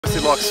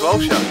bit like swell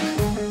sharks. It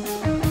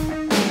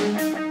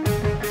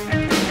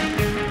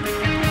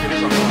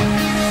is on line.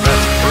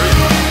 That's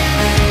brilliant.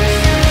 There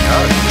you go.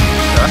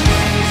 Okay.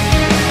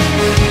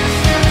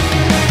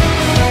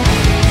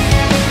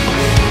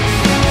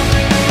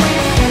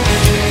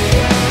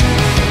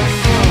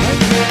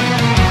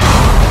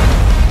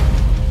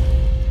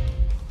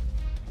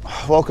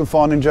 Welcome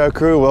Finding Joe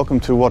crew, welcome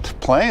to what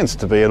plans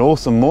to be an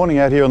awesome morning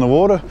out here on the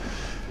water.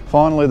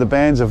 Finally the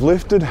bands have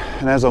lifted,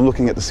 and as I'm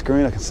looking at the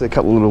screen I can see a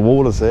couple of little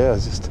waters there. I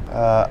just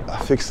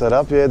fixed that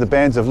up. Yeah, the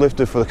bands have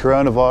lifted for the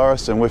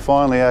coronavirus and we're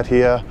finally out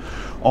here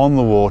on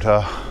the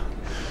water.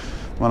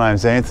 My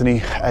name's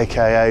Anthony,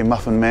 aka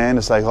Muffin Man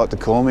as they like to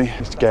call me,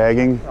 just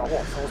gagging.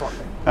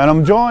 And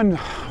I'm joined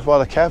by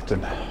the captain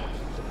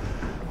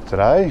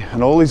today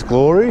in all his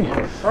glory.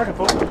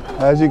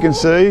 As you can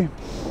see,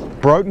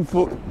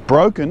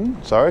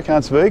 broken, sorry,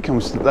 can't speak, I'm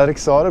that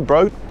excited,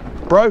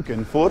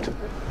 broken foot.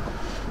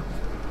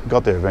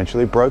 Got there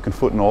eventually, broken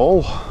foot and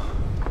all.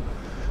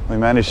 We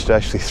managed to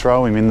actually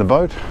throw him in the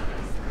boat,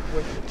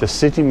 just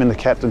sit him in the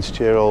captain's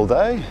chair all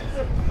day,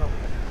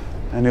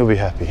 and he'll be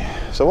happy.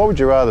 So what would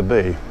you rather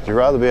be? Would you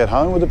rather be at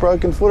home with a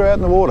broken foot or out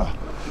in the water?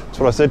 That's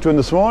what I said to him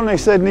this morning. He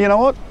said, you know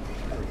what?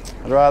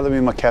 I'd rather be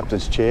in my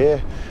captain's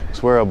chair.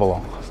 It's where I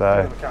belong.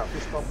 So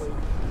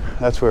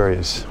that's where he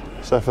is.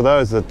 So for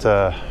those that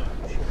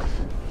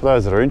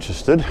are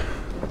interested,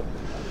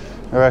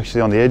 we're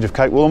actually on the edge of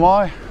Cape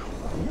Woolamai.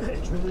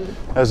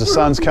 As the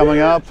sun's coming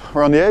up,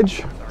 we're on the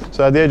edge.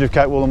 So at the edge of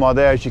Cape Woolamai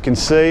there, as you can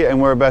see,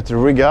 and we're about to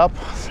rig up,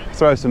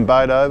 throw some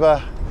bait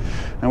over,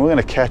 and we're going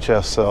to catch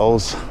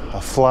ourselves a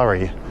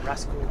flurry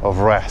of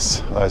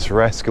wrasse, those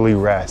rascally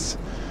wrasse.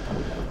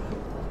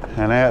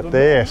 And out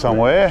there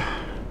somewhere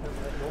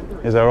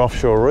is our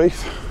offshore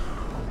reef,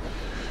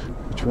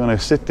 which we're going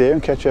to sit there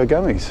and catch our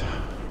gummies.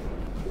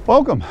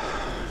 Welcome.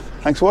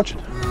 Thanks for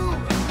watching.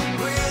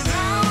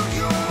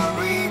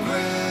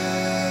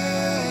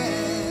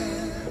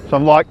 So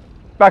I'm like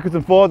backwards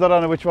and forwards, I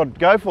don't know which one to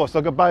go for. So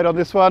I've got bait on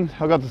this one,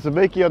 I've got the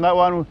sabiki on that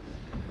one.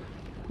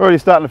 We're already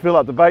starting to fill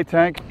up the bait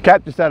tank.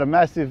 Cap just had a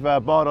massive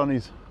bite on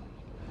his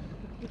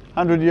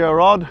 100-year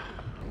rod.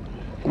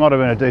 Might have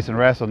been a decent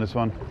wrasse on this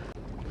one.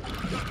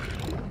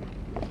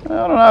 I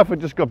don't know if it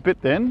just got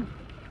bit then,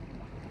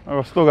 or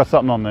I've still got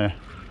something on there.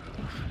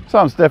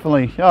 Something's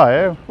definitely, oh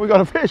yeah, we got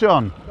a fish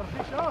on. Got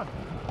a fish on.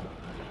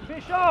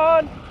 Fish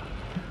on!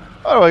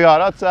 What do we got?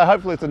 I'd say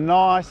hopefully it's a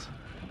nice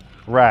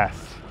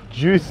wrasse.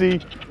 Juicy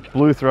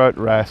blue throat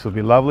wrasse would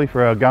be lovely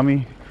for our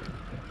gummy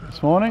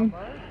this morning.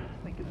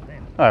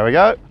 There we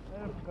go.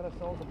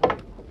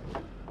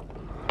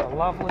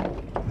 Lovely.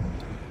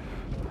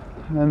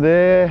 And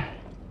there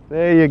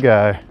you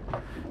go.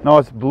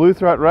 Nice blue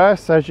throat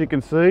wrasse, as you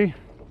can see,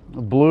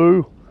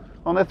 blue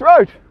on their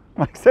throat.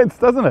 Makes sense,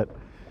 doesn't it?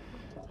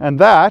 And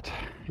that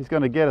is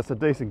going to get us a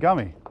decent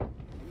gummy.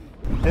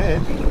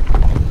 Dead.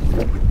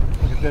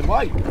 Like a dead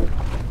weight.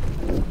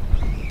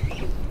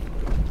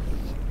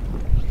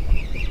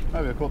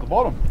 Maybe I caught the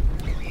bottom.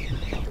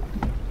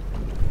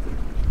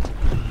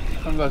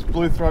 Some of those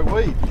blue throat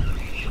weed.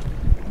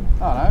 I don't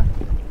know.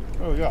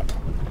 What do we got?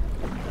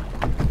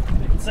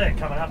 You can see it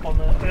coming up on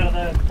the out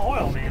of the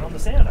pile, man, on the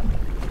sounder.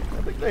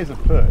 I think these are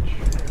perch.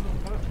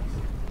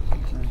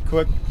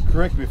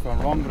 Correct me if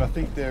I'm wrong, but I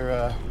think they're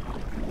a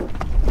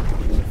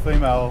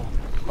female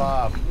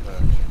barb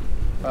perch.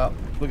 Well,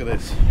 look at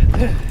this.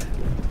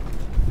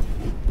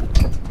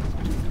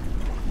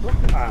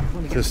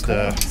 Just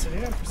sit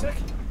down for a sec.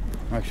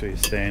 make sure you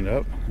stand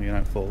up, you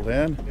don't fall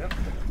down. Yep.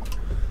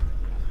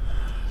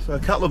 So a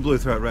couple of blue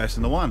throat wrasse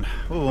in the one.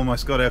 We've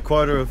almost got our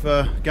quota of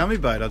gummy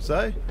bait, I'd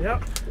say.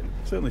 Yep.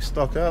 Certainly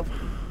stocked up.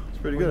 It's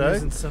pretty good, We're eh?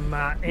 using some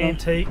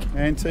antique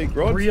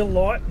rods. real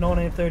light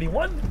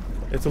 1931.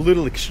 It's a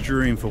little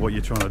extreme for what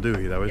you're trying to do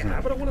here though, isn't Yeah,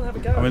 it? but I want to have a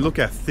go. I mean, look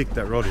how thick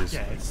that rod is.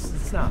 Yeah, it's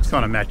It's nasty.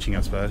 kind of matching,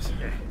 I suppose.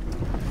 Yeah.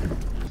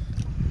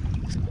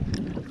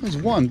 There's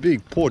one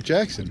big Port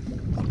Jackson.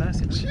 It's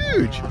massive. It's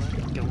huge. Oh, I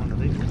can get one of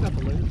these. Pick up a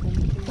lead for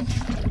me, please.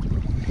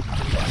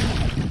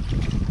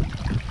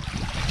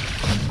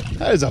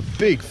 That is a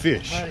big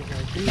fish. There you go,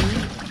 dude.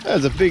 That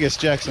is the biggest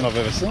Jackson I've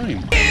ever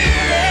seen.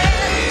 Yeah,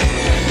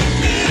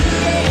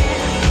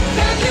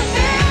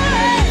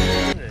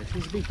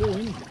 he's a big ball,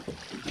 isn't he?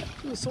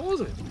 Look at the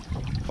size of it.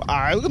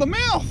 Wow, look at the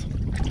mouth.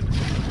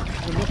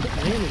 I'm not putting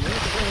my hand in there,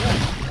 but look at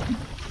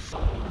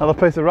that. Another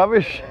piece of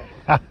rubbish.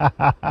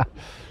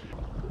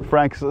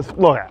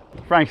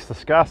 Frank's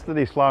disgusted,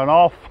 he's flown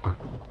off.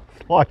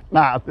 It's like,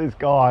 nah, this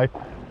guy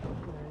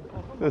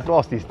just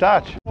lost his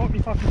touch. Might be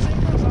fucking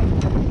sand goes up.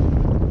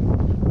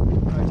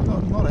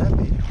 He's not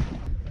happy.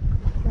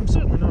 I'm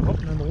certainly not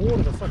hopping in the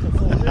water to fucking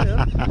fall down.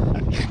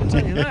 I'll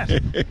tell you that.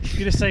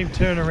 You just see him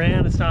turn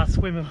around and start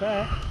swimming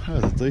back.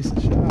 That was a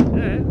decent shot.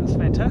 Yeah, that's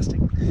fantastic.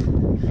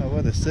 Oh,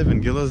 well, there's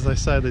 7 gillers, they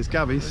say, these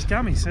gubbies. There's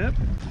gummies, yep.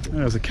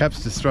 There's a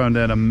cap's just thrown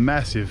down a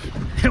massive,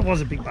 It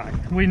was a big bait.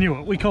 We knew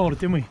it. We called it,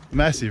 didn't we?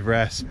 massive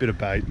wrasse, bit of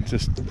bait,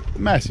 just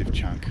massive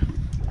chunk.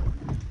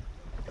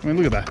 I mean,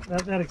 look at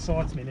that. That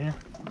excites me now.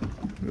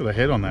 Look at the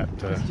head on that.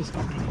 It's just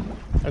got me.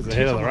 That's the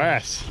head of the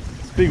wrasse.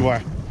 It's a big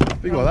one.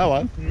 Big one, that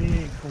one.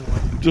 Yeah,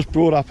 cool. Just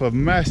brought up a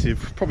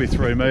massive, probably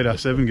 3 metre,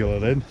 7 kilo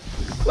then.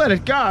 Let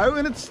it go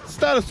and it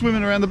started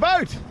swimming around the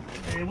boat.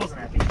 Yeah, he wasn't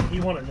happy. He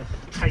wanted to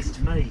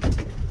taste me, I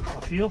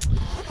feel.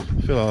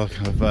 I feel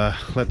like I've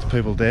let the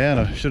people down.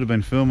 I should have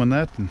been filming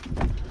that. And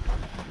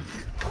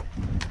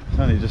it's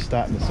only just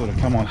starting to sort of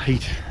come on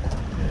heat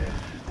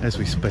as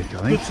we speak,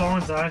 I think. Good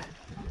signs though.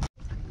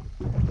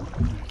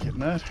 Getting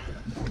that.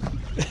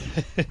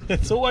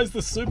 It's always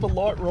the super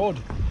light rod.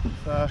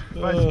 So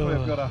basically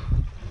I've got a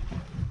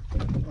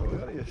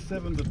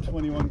 7 to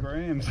 21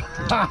 grams,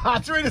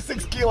 3 to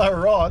 6 kilo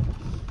rod,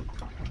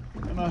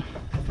 and I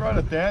thrown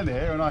it down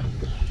there, and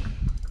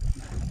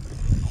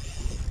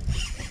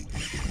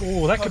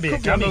Oh, that could be a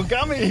gummy. A little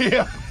gummy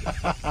here.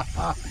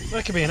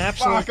 That could be an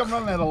absolute. Fuck, I'm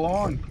running out of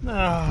line.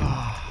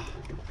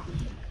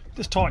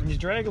 Just tighten your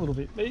drag a little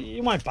bit.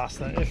 You won't bust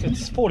that. If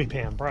it's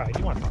 40-pound braid,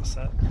 you won't bust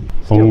that.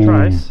 Oh. Steel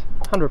trace,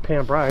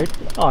 100-pound braid.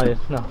 Oh yeah,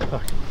 no,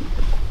 fuck.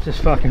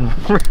 Just fucking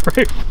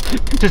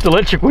just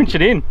electric winch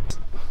it in.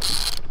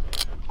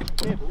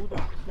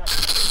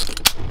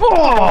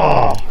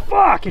 Oh,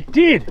 fuck, it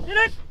did. Did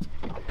it?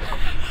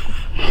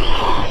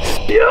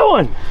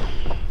 Spewing.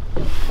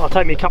 It'll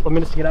take me a couple of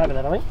minutes to get over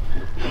that, I think.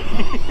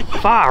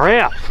 Far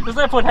out. There's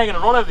no point hanging a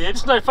rod over there,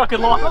 just no fucking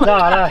line. No,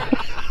 no.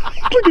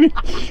 Look at him,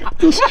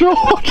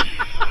 distraught.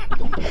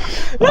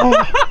 Oh,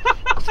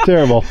 it's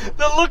terrible.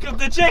 The look of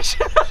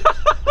dejection.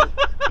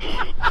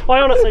 I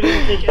honestly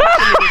didn't think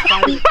anything was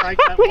going to break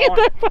that line. Look at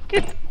that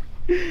fucking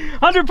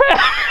 100 pound.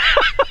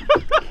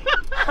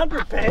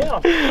 100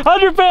 pound.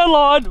 100 pound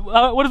line.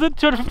 What is it?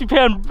 250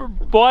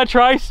 pound buy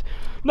trace.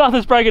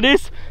 Nothing's breaking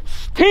this.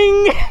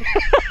 Sting.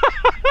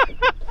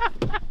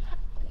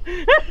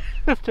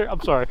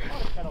 I'm sorry.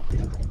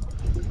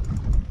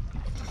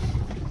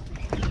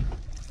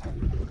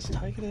 Let's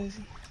take it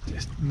easy.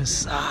 Just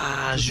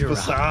massage your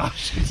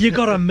massage. You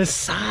gotta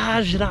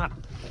massage it up.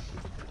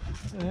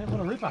 Yeah, what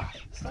a ripper.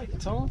 Let's take your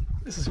time.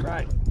 This is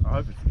great. I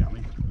hope it's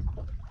yummy.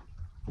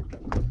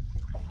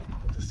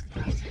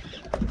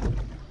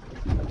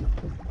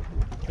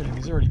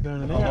 He's already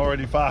burning out. I'm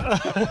already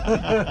fucked.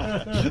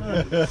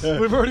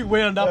 We've already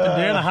wound up and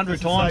down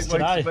 100 times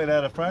today. Weeks been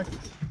out of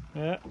practice.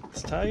 Yeah,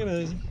 let's take it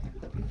easy.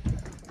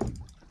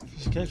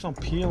 Just keeps on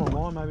peeling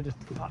line, maybe just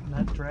button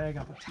that drag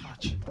up a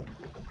touch.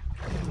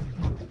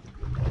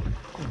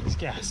 Oh, he's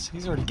gassed.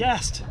 He's already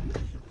gassed.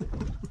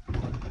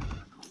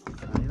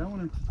 You don't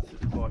want him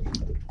to, like,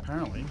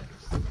 apparently,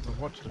 I've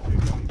watched a few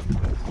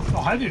videos.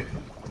 Oh, have you?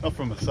 Not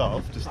from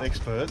myself, just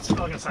experts. I was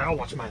going to say, I'll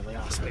watch mainly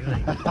us, but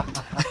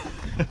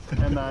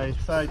and they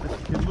say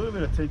just get a little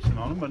bit of tension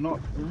on them, but not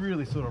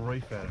really sort of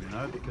reef at them, you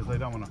know, because they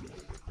don't want to.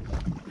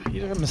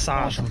 You don't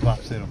massage them.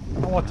 Upset them.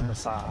 I like to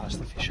massage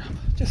the fish up,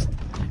 just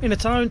in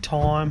its own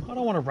time. I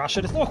don't want to rush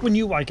it. It's like when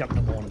you wake up in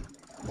the morning.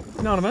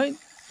 You know what I mean?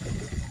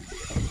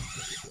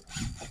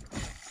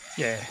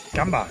 Yeah,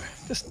 gumbo.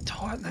 Just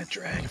tighten that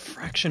drag a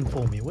fraction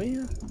for me, will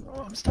you?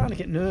 Oh, I'm starting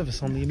to get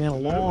nervous on the amount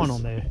of line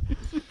on there.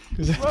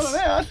 It's running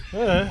out.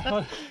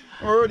 Yeah.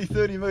 We're already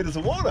 30 metres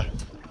of water.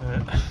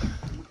 Yeah.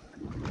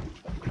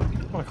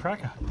 What a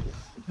cracker.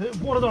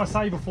 What did I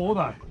say before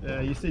though?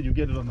 You said you'll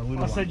get it on the little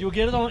one. I said you'll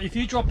get it on, if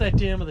you drop that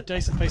down with a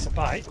decent piece of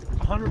bait,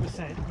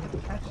 100%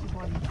 you'll catch the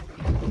bloody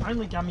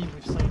only gummy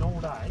we've seen all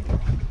day.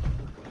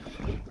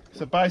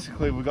 So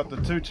basically we've got the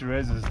two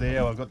Terezzas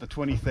there, I've got the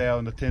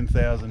 20,000 to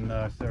 10,000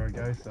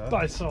 Saragossa.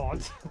 Both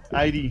sides.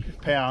 80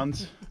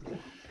 pounds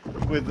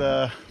with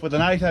an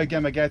 8-0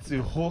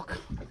 Gamakatsu hook.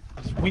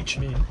 Just winch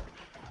me in.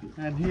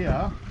 And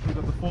here we've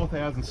got the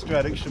 4,000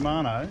 Stratic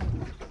Shimano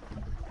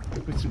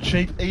with some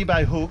cheap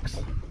eBay hooks.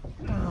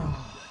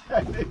 Oh.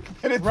 And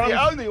it's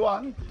the only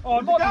one. Oh,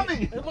 it,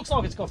 gummy. It looks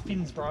like it's got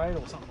fins braid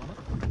or something on it.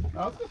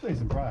 Oh, it's got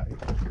decent braid.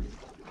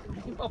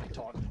 I'll be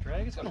tight with the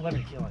drag. It's got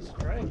 11 kilos of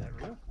drag, that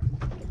reel.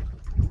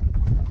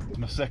 It's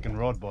my second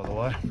rod, by the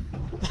way.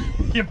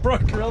 You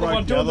broke your other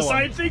one doing the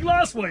same one. thing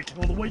last week,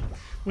 or the week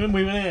when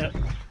we went out.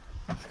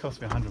 It's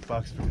cost me $100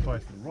 to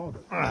replace the rod.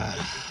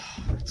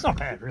 It's not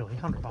bad, really.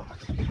 $100.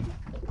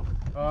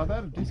 They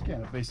had a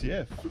discount at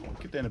BCF.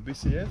 Get down to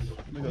BCF.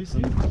 We got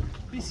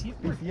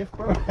BCF,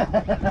 bro.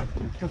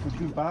 Got some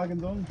good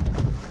bargains on.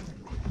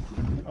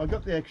 I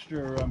got the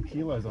extra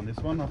kilos on this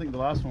one. I think the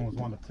last one was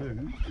 1 to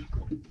 2.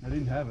 I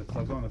didn't have it, so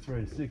I've gone to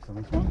 3 to 6 on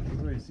this one.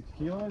 3 to 6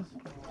 kilos.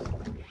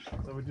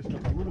 So we just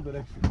got a little bit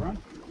extra front.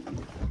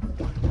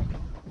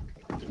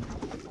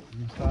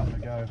 I'm starting to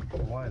go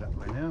away that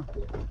way now.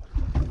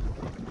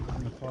 I'm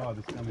going to fire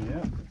this coming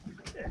out.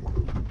 Yeah.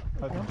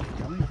 Hope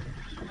it's coming.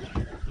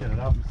 Get it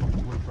up and some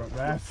wood front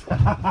rafts. No.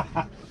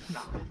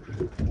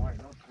 Why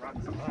not run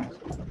some rafts?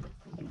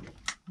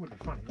 Wouldn't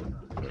be funny, wouldn't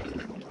it?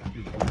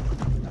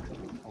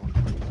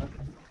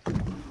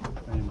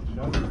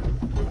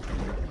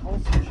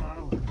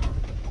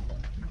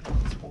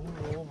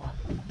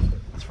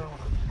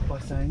 By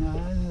saying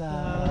I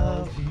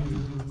love you.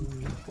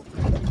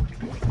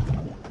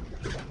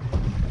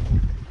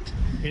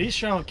 It is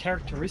showing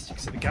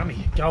characteristics of the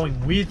gummy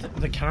going with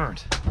the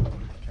current.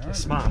 They're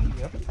smart.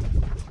 Yep.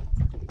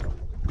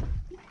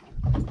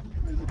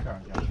 Where's the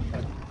current going?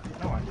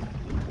 No way.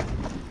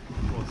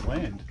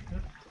 land.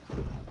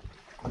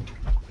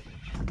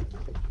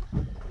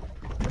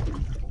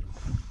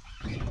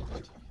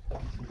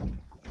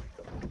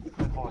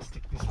 High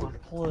stick this one,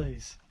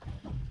 please.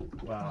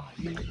 Wow.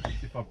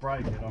 If I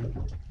break it, I'm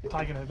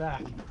Taking it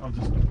back. I'm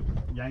just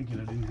yanking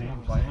it in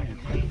hand by hand.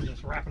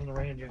 Just wrapping it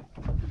around you.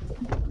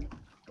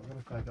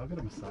 I've got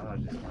to massage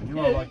this one. You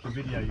know, like the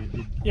video you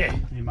did. Yeah.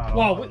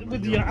 Well,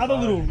 with the other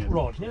little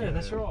rod. Yeah,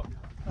 that's right.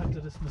 I have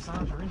to just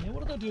massage her in here.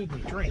 What did I do with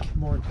my drink,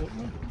 more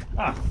importantly?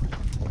 I'm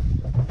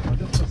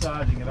just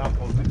massaging it up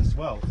with the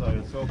swell, so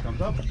the swell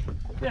comes up.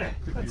 Yeah,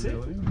 that's it.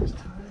 Just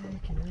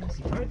take it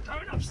easy.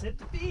 Don't upset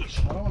the fish.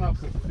 I don't want to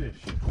upset the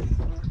fish.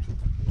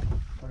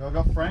 Like I've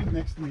got Frank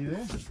next to me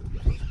there.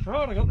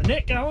 Right, I got the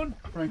net going.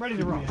 Frank's ready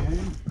to roll.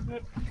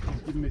 Yep.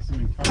 He's giving me some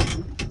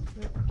encouragement.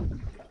 Yep.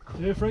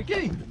 Yeah,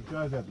 Frankie.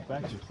 Joe's out the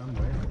back here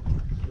somewhere.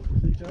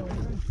 See Joe over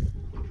there?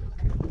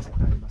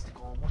 He must have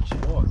gone. What she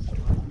was.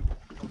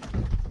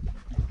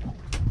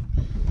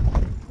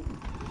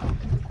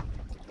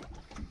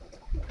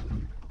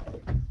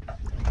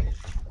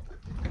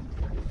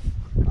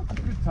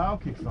 Good tail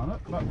kicks on it,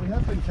 but we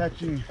have been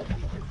catching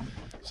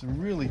some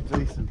really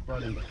decent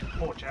bloody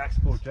Port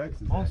Jacksons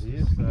out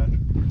here, so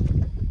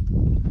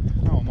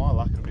oh my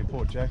luck it'll be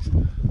Port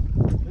Jackson.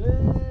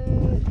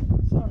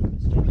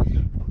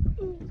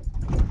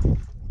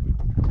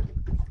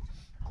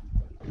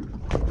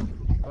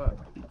 But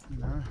you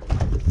know,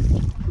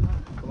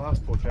 the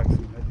last Port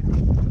Jackson had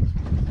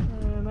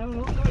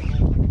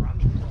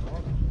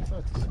so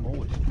it's a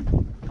smallish.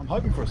 I'm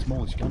hoping for a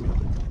smallish gummy.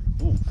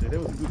 Oh, see, there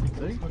was a good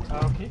see? Good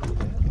tail kick.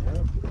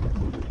 Yeah.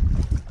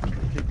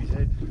 Keep his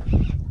head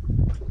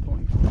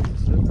pointing towards the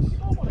surface.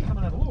 I want to come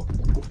and have a look.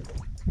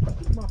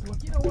 Might be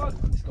like, you know what,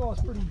 this guy's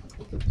pretty.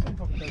 Seems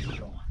like a decent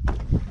guy.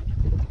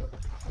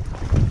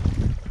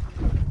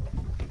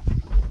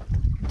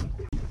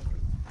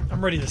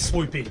 I'm ready to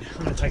swoop in.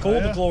 I'm going to take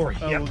all the glory.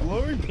 All the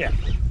glory? Yeah,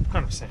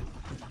 100%.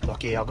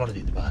 Like, yeah, I've got to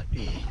do the boat.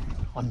 Yeah,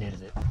 I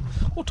netted it.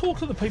 Or talk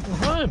to the people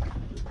at home.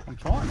 I'm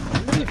trying.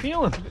 What are you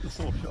feeling? Get the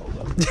sore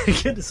shoulder.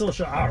 Get the sore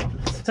shoulder. All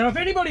right. So if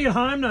anybody at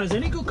home knows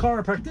any good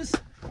chiropractors,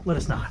 let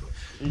us know.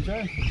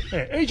 EJ?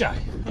 Yeah, EJ.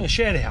 Yeah,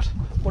 shout out.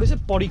 What is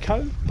it? Body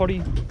core?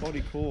 Body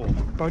core.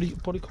 Body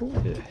core?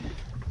 Yeah.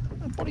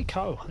 Body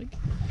co, I think.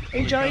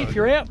 EJ, if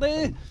you're out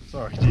there.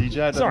 Sorry,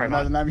 EJ. Sorry, know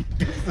mate. the name of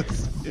your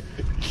business.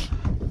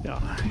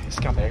 Oh, it's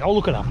come back. I'll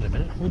look it up in a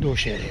minute. We'll do a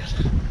shout out.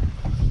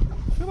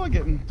 I feel like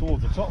getting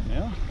towards the top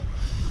now.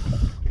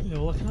 Yeah,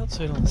 well, I can't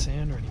see it on the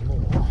sounder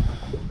anymore.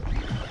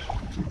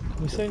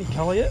 Can we see any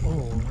colour yet? Oh,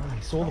 no.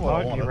 He saw the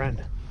boat and he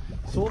ran.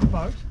 Saw the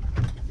boat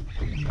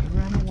and he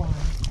ran away.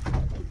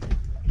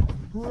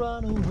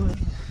 Run away.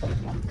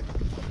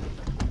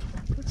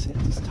 That's it.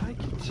 Just take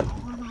your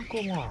time,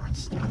 Uncle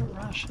Lawrence. Don't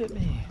rush at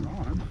me.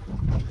 Trying.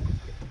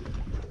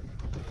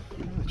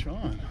 Really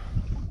trying.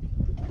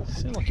 You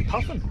sound like you're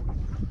puffing.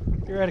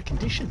 You're out of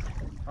condition.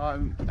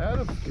 I'm out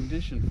of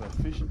condition for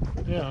fishing.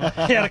 Yeah,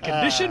 out of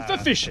condition for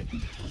fishing.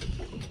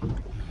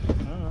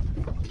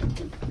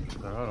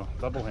 Alright, I'll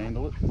double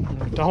handle it.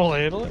 Double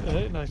handle it.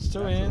 Yeah, no, it's two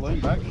hands. Lean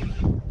back.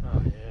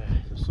 Oh yeah.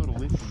 Just sort of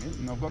lifting it,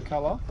 and I've got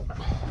colour.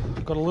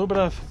 Got a little bit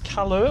of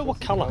colour. What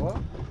colour?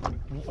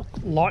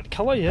 Light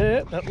colour.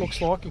 Yeah, that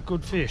looks like a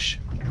good fish.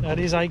 That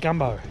is a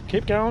gumbo.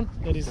 Keep going.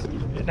 That is.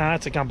 No,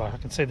 it's a gumbo. I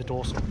can see the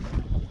dorsal.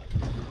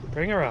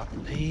 Bring her up.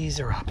 Ease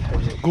her up.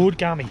 That is a good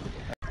gummy.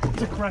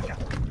 It's a cracker.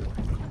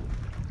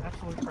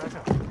 Absolute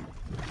cracker.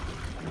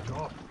 Good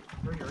job.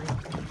 Bring her in.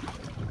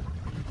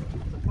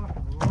 The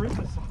fucking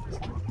ripper size.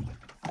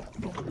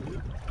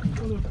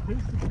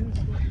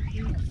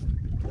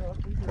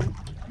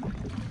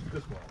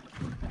 This way.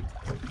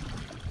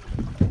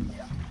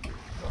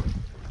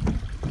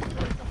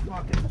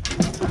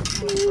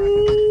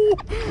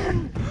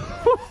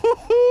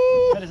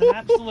 That is an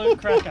absolute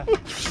cracker.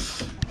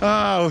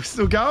 Oh, we're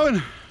still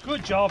going.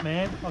 Good job,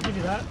 man. I'll give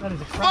you that. That is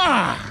a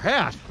cracker.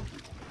 Out.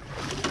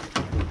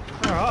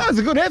 All right. That was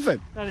a good effort.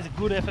 That is a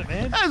good effort,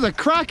 man. That was a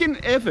cracking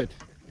effort.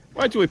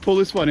 Wait till we pull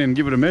this one in and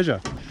give it a measure.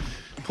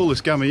 Pull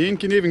this gummy in.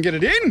 Can you even get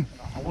it in?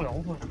 I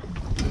will.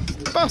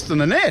 Busting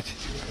the net.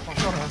 I've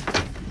got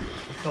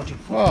a dodgy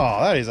foot. Oh,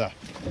 that is a.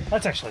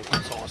 That's actually a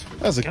good size.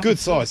 That's a good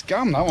size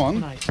gum, that one.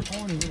 Nice,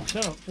 tiny little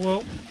setup.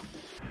 Well,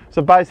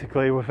 so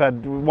basically, we've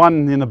had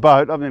one in the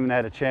boat. I haven't even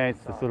had a chance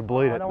to sort of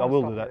bleed it. I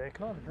will do that.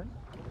 Can I have a drink?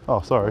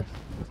 Oh, sorry.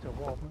 Just a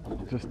wild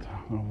mess. Just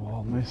a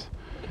wild mess.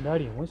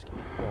 Canadian whiskey.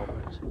 Wild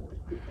mess.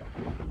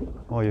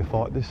 Oh, you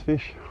fight this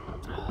fish.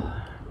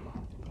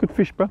 Good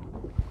fish, bro.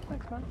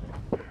 Thanks, mate.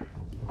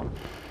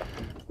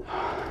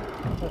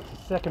 That's the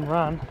second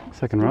run.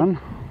 Second run.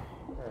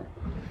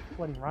 Just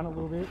let him run a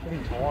little bit, get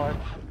him tired.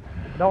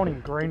 I don't want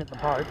him green at the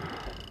boat,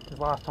 because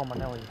last time I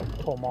nearly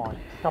tore my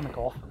stomach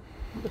off.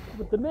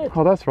 With the net.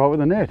 Oh, that's right, with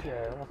the net. Yeah,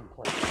 it wasn't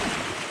pleasant.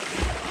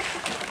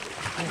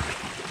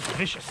 It's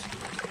vicious.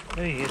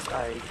 He is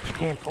a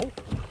handful.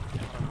 I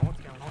don't know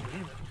what's going on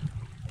here,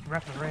 but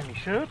wrapping around my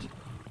shirt.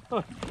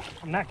 Oh,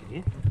 I'm knackered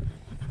here.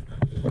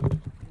 You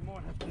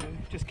might have to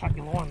just cut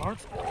your line,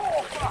 Lawrence.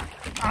 Oh, fuck!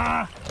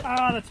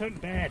 That's hurting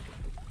bad.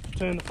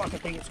 turn the fucking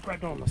thing, it's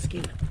grabbed on my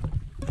skin.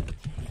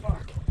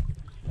 Fuck.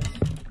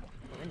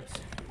 Horrendous.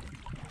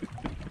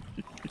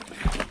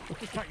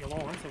 Just cut your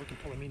line so we can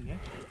pull him in, yeah?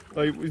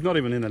 Oh, he's not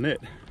even in the net.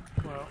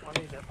 Well, I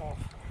need that off.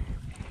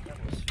 That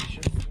was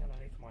vicious.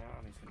 Underneath my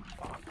arm, he's going to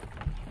fuck.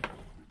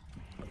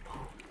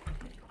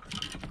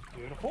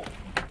 Beautiful.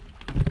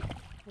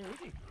 Where is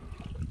he?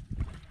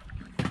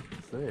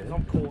 It's there. Because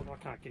I'm caught and I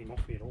can't get him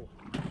off me at all.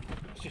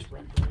 It's just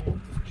wrapped around. It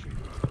doesn't shoot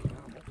my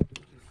arm off.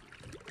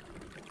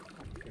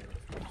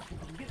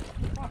 Get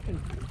fucking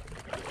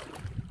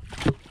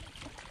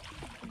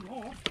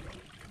off.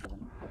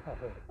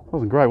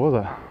 Wasn't great, was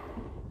it?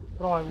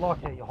 But I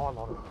like how you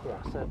highlighted it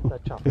twice.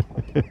 That jump.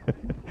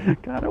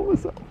 Can't help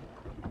myself.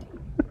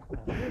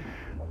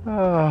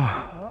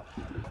 Oh,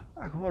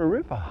 what a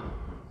ripper.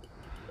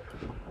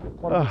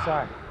 What did you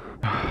say?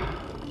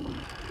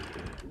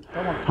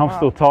 I'm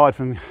still tired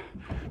from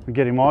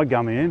getting my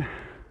gummy in.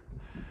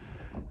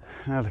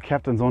 Now the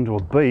captain's onto a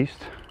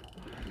beast.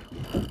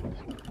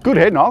 Good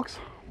head knocks.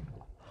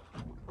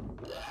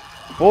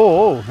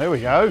 Oh, there we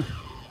go.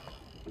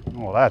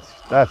 Oh,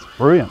 that's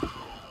brilliant.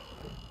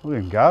 Look at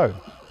him go.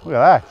 Look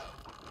at that.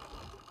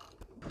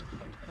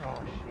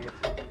 Oh shit.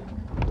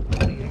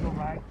 Eagle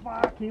ray.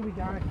 Fuck, here we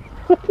go.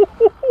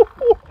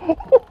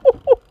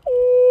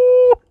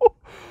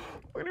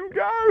 Look at him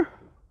go.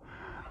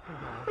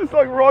 It's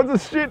like rides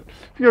of shit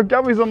if your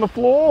gummy's on the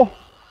floor.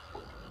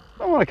 I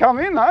don't want to come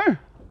in though.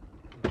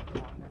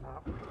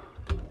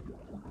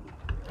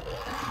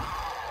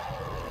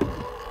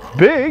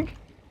 Big.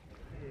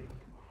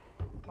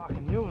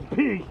 Fucking knew it was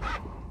big.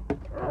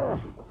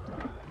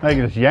 Now you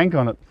can just yank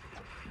on it.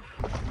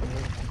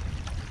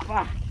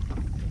 Fuck.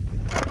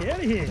 Get out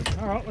of here.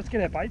 Alright, let's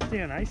get our baits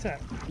down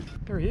ASAP.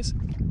 There he is.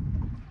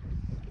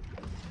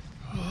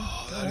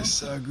 Oh, that is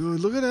so good.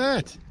 Look at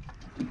that.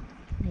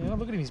 Yeah,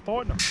 look at him, he's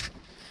biting them.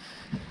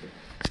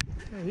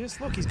 There he is.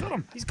 Look, he's got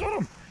him. He's got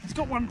him. He's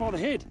got one by the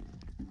head.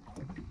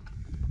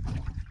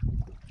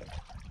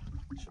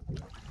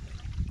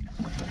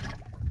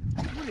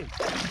 Look at him.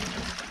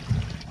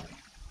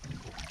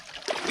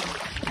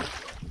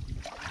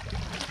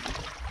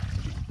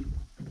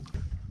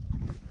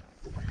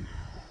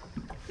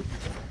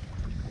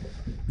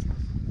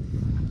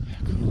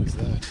 How cool is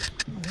that?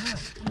 Yeah,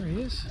 there he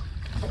is.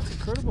 That's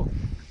incredible.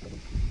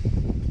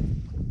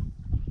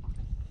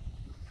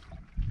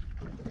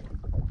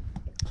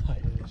 Oh, yeah,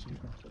 there she is.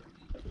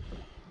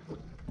 Oh,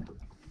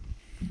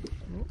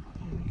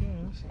 there he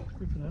goes.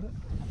 Ripping at it.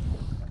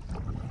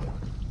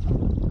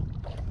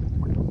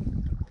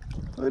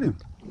 Look at him.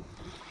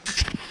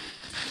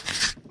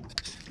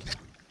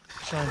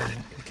 Showing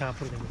him, you can't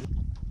put it in.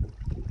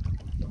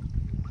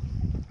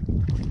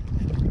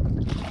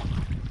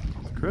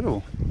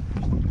 Incredible.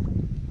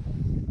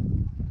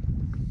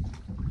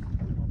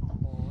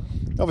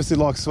 Obviously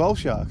like swell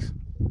sharks.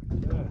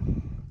 Yeah.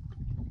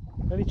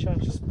 How do you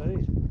change the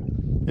speed?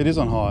 It is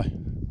on high.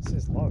 It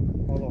says low. I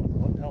like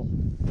what hell.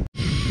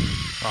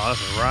 Oh,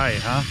 that's a ray,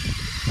 huh?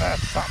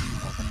 That's something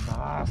fucking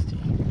nasty.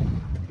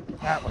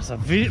 That was the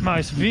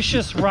most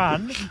vicious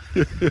run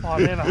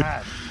I've ever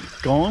had.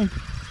 Gone?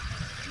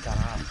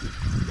 Dunno.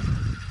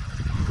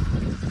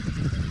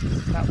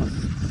 That was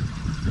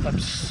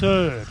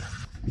absurd.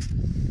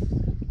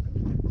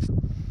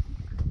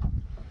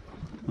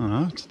 Oh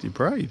no, it's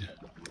debrayed.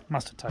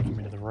 Must have taken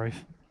me to the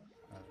reef.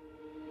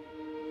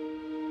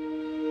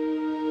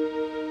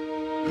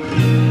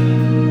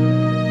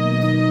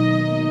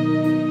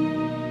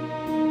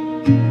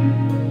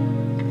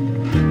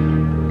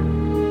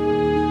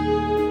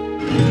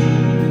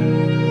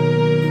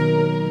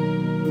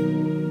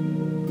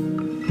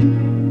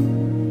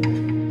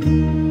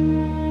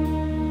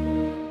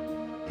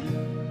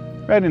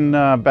 Right in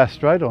Bass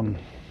Strait on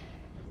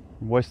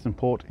Western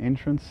Port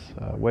entrance,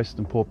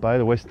 Western Port Bay,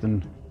 the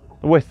western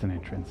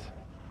entrance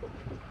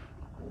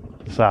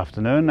this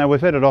afternoon. Now we've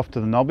headed off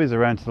to the Knobbies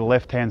around to the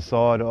left-hand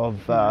side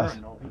of.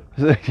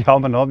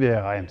 I'm a knob,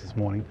 yeah, I am this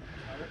morning.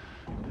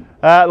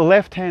 The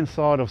left-hand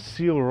side of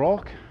Seal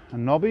Rock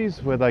and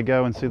Knobbies, where they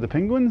go and see the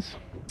penguins.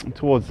 And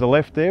towards the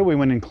left there, we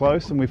went in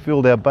close and we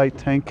filled our bait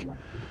tank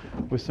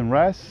with some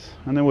wrasse,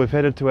 and then we've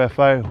headed to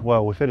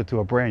we've headed to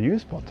a brand new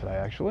spot today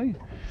actually,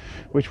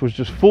 which was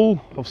just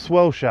full of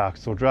swell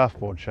sharks or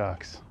draftboard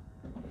sharks.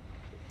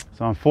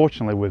 So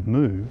unfortunately we've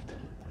moved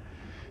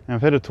and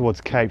we've headed towards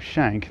Cape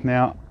Shank.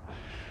 Now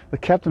the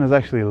captain has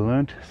actually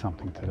learnt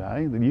something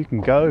today, that you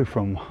can go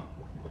from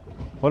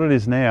what it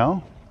is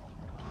now,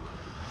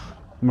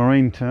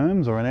 marine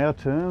terms, or in our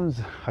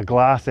terms, a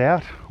glass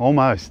out,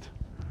 almost.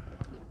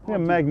 Look how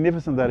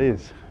magnificent that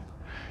is.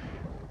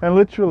 And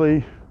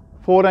literally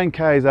 14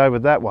 k's over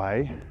that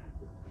way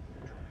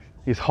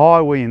is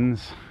high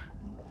winds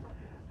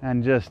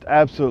and just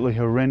absolutely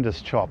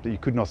horrendous chop that you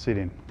could not sit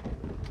in.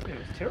 Yeah, it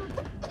was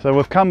terrible. So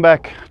we've come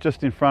back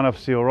just in front of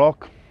Seal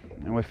Rock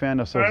and we found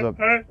ourselves a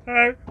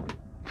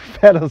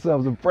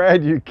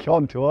brand new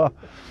contour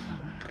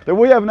that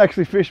we haven't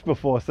actually fished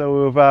before.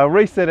 So we've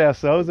reset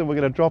ourselves and we're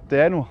going to drop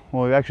down.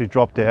 Well, we've actually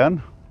dropped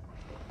down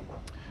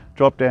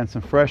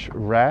some fresh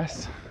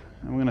wrasse,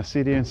 and we're going to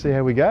sit here and see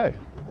how we go.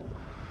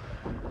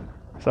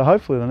 So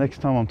hopefully the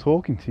next time I'm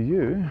talking to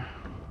you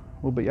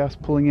will be us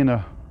pulling in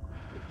a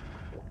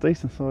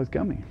decent sized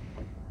gummy.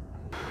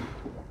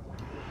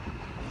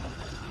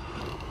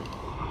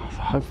 So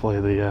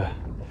hopefully the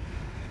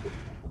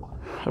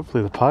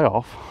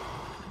payoff.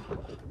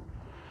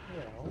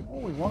 Yeah,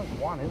 all we want is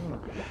one, isn't it?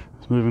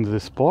 Let's move into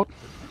this spot.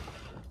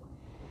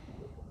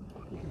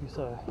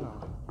 So,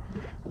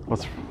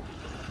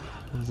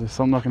 Is there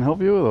something I can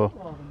help you with, or?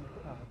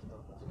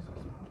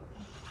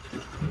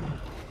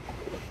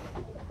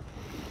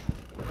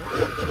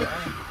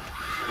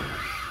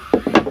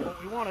 What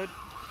we wanted.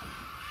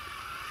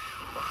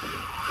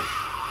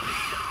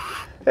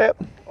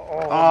 Yep.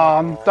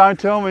 Oh, don't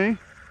tell me.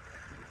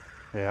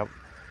 Yep.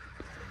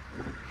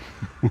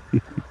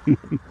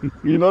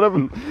 You're not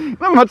having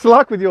much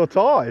luck with your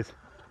ties.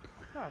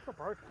 No, it's not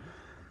broken.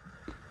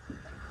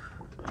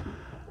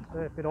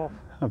 Yeah, a bit off.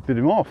 I bit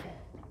him off.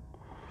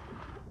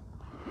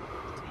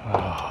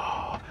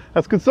 Oh,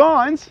 that's good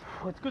signs.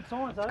 Well, it's good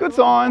signs, though. Good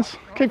signs.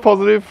 Keep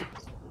positive.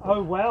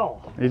 Oh,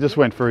 well. He just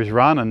went for his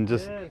run and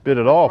just Yeah, bit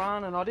it off.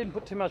 Run, and I didn't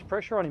put too much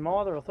pressure on him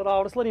either. I thought, oh,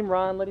 I'll just let him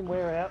run, let him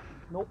wear out.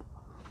 Nope.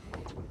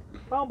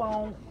 Boom,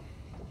 boom.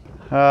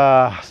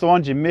 It's the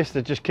ones you missed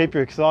that just keep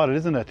you excited,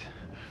 isn't it?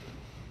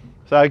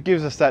 So it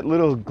gives us that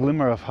little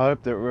glimmer of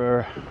hope that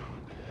we're,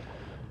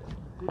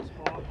 Good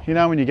spot. you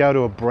know, when you go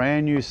to a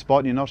brand new spot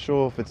and you're not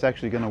sure if it's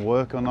actually going to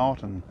work or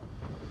not, and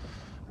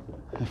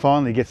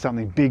finally get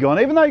something big on.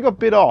 Even though you got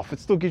bit off, it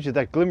still gives you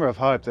that glimmer of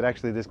hope that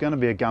actually there's going to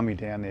be a gummy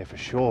down there for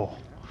sure.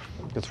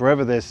 Because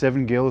wherever there's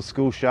 7 gills,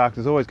 school shark,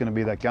 there's always going to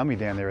be that gummy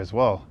down there as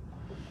well.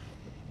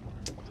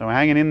 So we're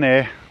hanging in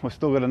there. We've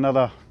still got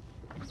another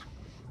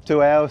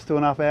 2 hours,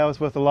 2.5 hours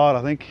worth of light,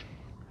 I think.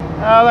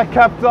 That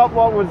capped up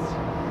what was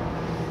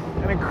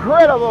an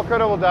incredible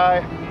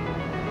day.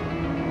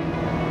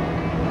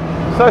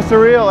 So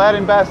surreal out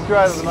in Bass Strait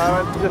at the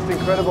moment. Just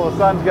incredible. The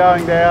sun's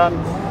going down.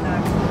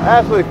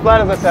 Absolutely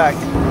flat as a tack.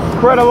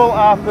 Incredible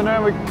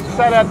afternoon. We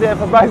sat out there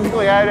for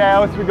basically 8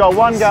 hours. We got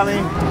 1 gummy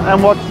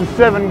and watched the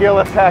 7 gill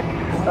attack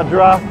a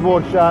draft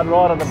board shark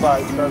right on the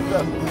boat. So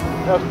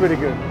that was pretty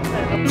good.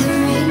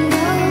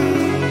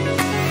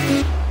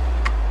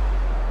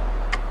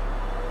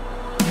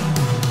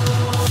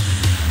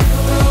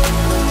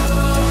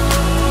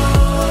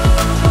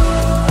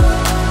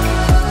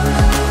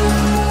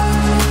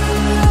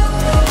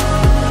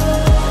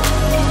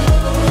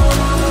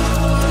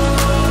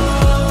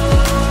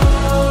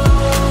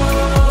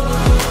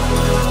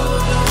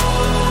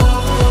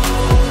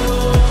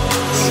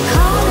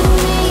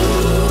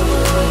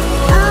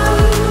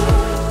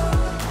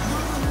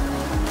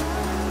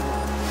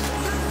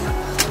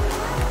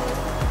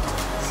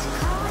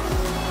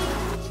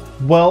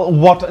 Well,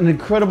 what an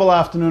incredible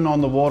afternoon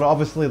on the water.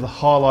 Obviously the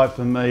highlight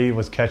for me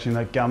was catching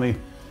that gummy,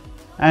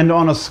 and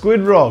on a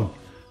squid rod,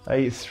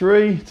 a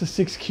 3 to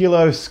 6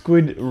 kilo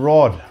squid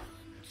rod.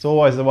 It's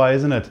always the way,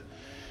 isn't it?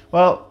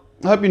 Well,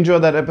 I hope you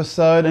enjoyed that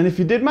episode, and if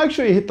you did, make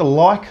sure you hit the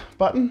like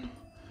button.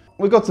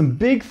 We've got some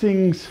big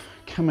things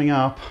coming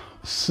up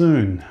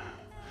soon,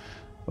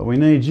 but we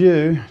need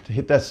you to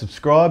hit that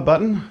subscribe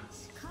button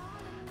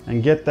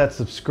and get that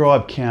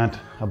subscribe count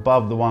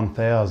above the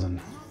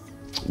 1,000.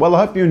 Well,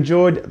 I hope you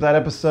enjoyed that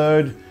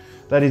episode.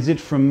 That is it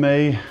from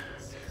me,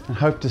 and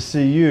hope to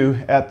see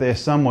you out there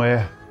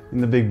somewhere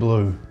in the big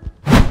blue.